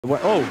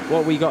Oh,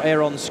 what we got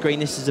here on the screen,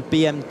 this is a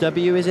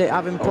BMW, is it,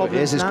 having problems?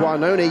 It is, it's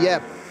Guanoni,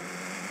 yeah.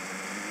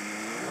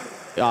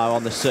 Oh,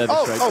 on the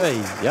service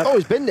road. Yep. Oh,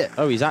 he's binned it.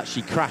 Oh, he's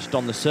actually crashed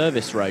on the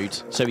service road.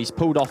 So he's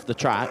pulled off the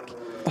track.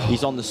 Oh.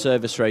 He's on the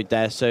service road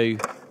there, so...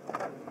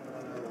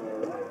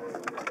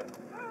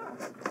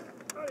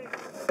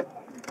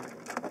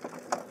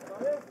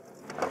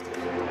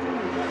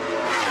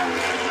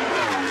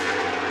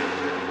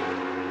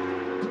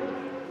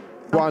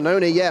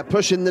 Guanoni, yeah,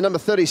 pushing the number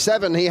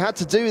 37. He had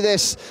to do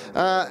this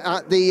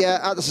at the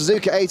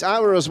Suzuka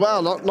 8-hour as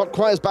well. Not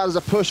quite as bad as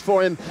a push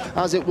for him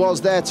as it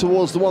was there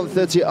towards the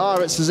 130R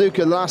at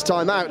Suzuka last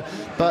time out,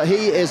 but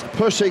he is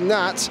pushing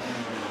that.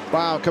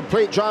 Wow,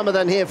 complete drama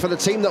then here for the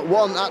team that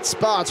won at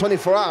Spa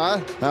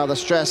 24-hour. Now the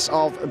stress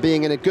of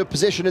being in a good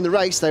position in the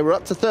race. They were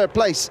up to third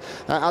place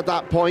at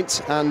that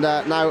point, and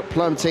now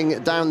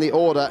plummeting down the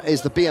order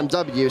is the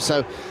BMW.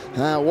 So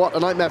what a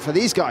nightmare for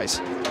these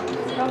guys.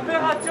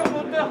 Température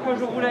moteur quand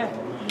je roulais.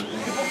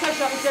 C'est pour ça que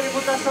j'arrêtais les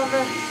moteurs à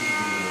 120.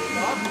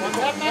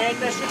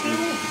 T'as acheté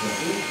où?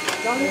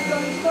 Dans les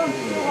stands,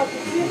 toujours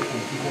raccourci.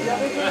 Il y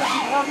avait de la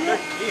fibre arrière.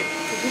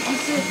 J'ai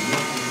glissé.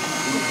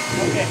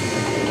 Ok.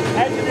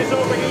 Engine is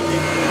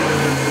overheating.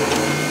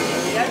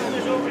 The engine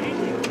is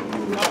overheating.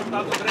 Nou,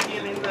 staat het ready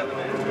in de...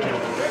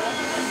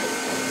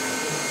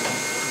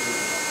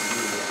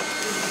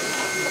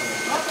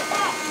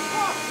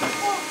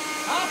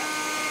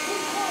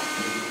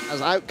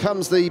 As out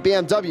comes the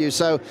BMW,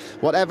 so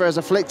whatever has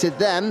afflicted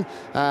them,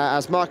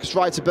 as Marcus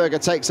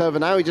Reiterberger takes over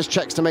now, he just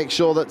checks to make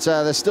sure that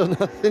there's still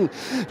nothing,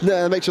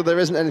 make sure there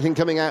isn't anything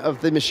coming out of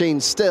the machine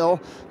still.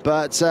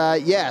 But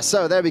yeah,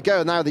 so there we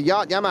go. Now the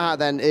Yamaha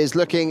then is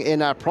looking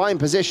in a prime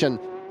position.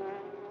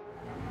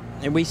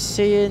 Are we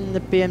seeing the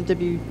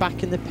BMW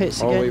back in the pits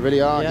again? Oh, we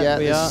really are, yeah.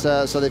 We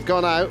are. So they've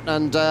gone out,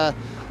 and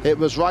it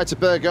was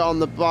Reiterberger on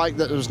the bike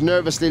that was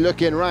nervously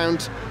looking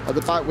around at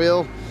the back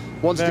wheel,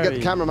 wanted to get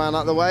the cameraman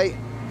out of the way.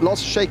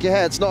 Lots of shaky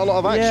heads, not a lot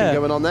of action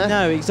going on there.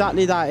 No,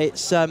 exactly that.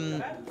 It's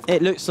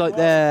it looks like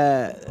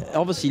they're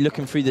obviously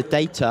looking through the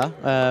data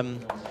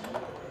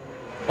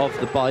of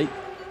the bike.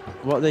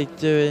 What are they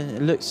doing?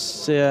 It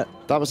looks... that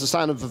was the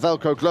sound of the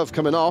Velcro glove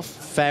coming off.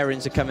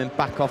 Fairings are coming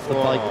back off the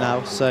bike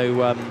now,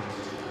 so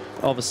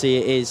obviously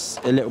it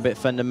is a little bit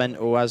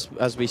fundamental,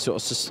 as we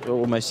sort of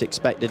almost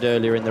expected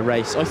earlier in the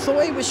race. I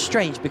thought it was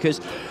strange because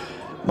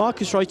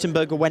Marcus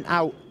Reiterberger went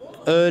out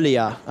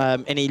earlier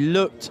and he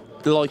looked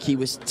like he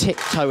was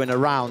tiptoeing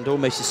around.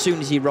 Almost as soon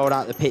as he rolled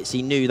out the pits,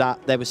 he knew that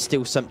there was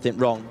still something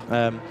wrong.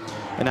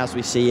 And as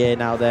we see here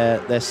now,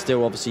 they're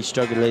still obviously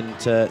struggling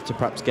to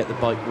perhaps get the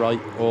bike right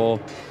or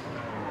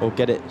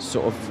get it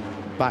sort of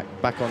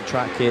back on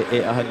track at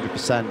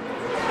 100%.